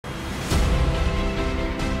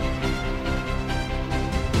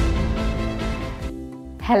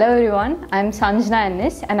Hello everyone, I'm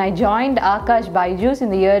Sanjana and I joined Aakash BYJU'S in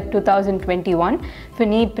the year 2021 for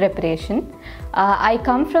NEET preparation. I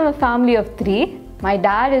come from a family of three. My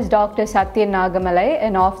dad is Dr. Satyan Nagamalai,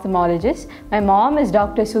 an ophthalmologist. My mom is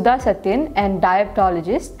Dr. Sudha Satyan, and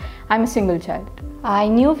diabetologist. I'm a single child. I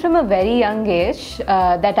knew from a very young age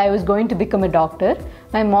that I was going to become a doctor.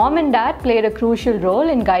 My mom and dad played a crucial role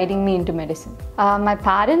in guiding me into medicine. My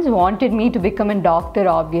parents wanted me to become a doctor,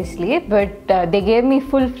 obviously, but they gave me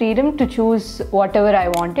full freedom to choose whatever I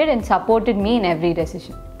wanted and supported me in every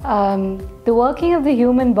decision. The working of the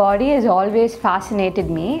human body has always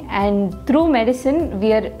fascinated me, and through medicine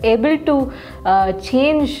we are able to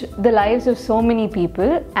change the lives of so many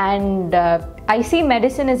people, and I see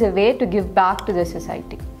medicine as a way to give back to the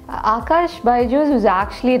society. Aakash BYJU'S was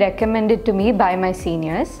actually recommended to me by my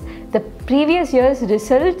seniors. The previous year's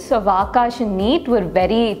results of Aakash and NEET were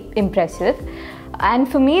very impressive, and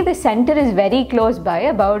for me the center is very close by,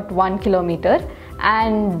 about 1 kilometer.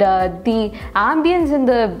 And the ambience in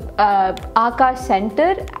the Aakash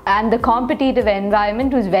Center and the competitive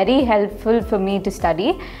environment was very helpful for me to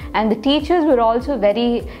study, and the teachers were also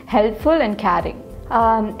very helpful and caring.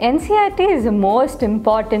 NCERT is the most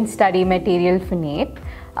important study material for NEET,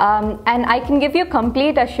 and I can give you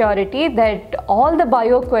complete assurity that all the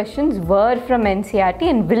bio questions were from NCERT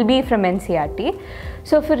and will be from NCERT.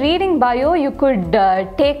 So for reading bio, you could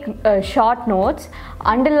take short notes,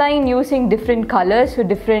 underline using different colors for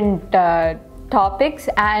different topics,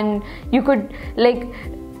 and you could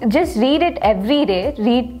just read it every day,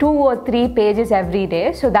 read 2 or 3 pages every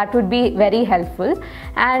day, so that would be very helpful.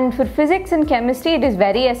 And for physics and chemistry, it is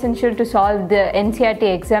very essential to solve the NCERT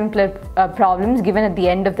exemplar problems given at the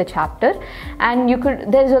end of the chapter, and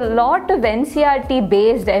there's a lot of NCERT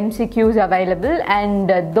based MCQs available, and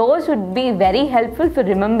those would be very helpful for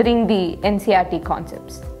remembering the NCERT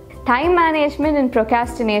concepts. Time management and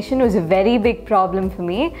procrastination was a very big problem for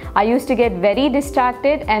me. I used to get very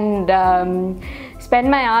distracted and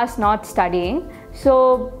spend my hours not studying.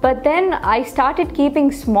 But then I started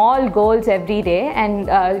keeping small goals every day and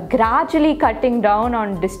gradually cutting down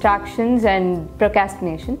on distractions and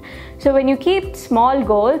procrastination. So when you keep small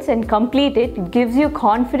goals and complete it, it gives you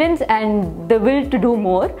confidence and the will to do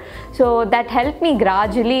more. So that helped me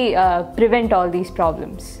gradually prevent all these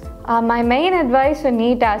problems. My main advice for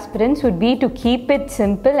NEET aspirants would be to keep it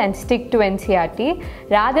simple and stick to NCERT.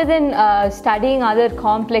 Rather than studying other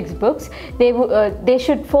complex books, they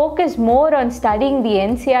should focus more on studying the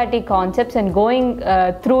NCERT concepts and going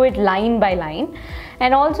through it line by line.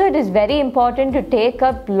 And also it is very important to take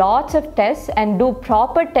up lots of tests and do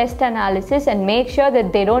proper test analysis and make sure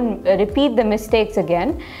that they don't repeat the mistakes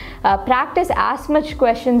again. Practice as much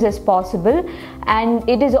questions as possible, and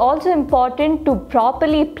it is also important to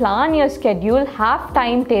properly plan your schedule, have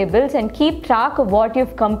timetables, and keep track of what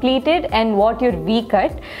you've completed and what you're weak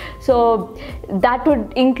at. So that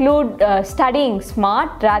would include studying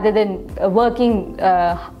smart rather than working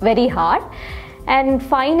very hard. And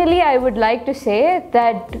finally, I would like to say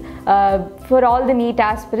that for all the NEET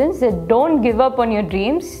aspirants, that don't give up on your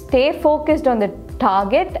dreams, stay focused on the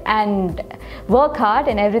target and work hard,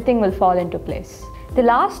 and everything will fall into place. The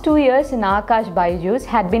last 2 years in Aakash BYJU'S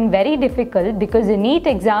had been very difficult because the NEET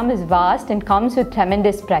exam is vast and comes with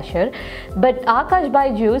tremendous pressure. But Aakash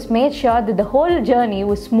BYJU'S made sure that the whole journey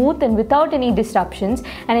was smooth and without any disruptions,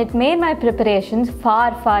 and it made my preparations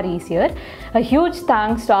far easier. A huge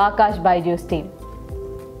thanks to Aakash BYJU'S team.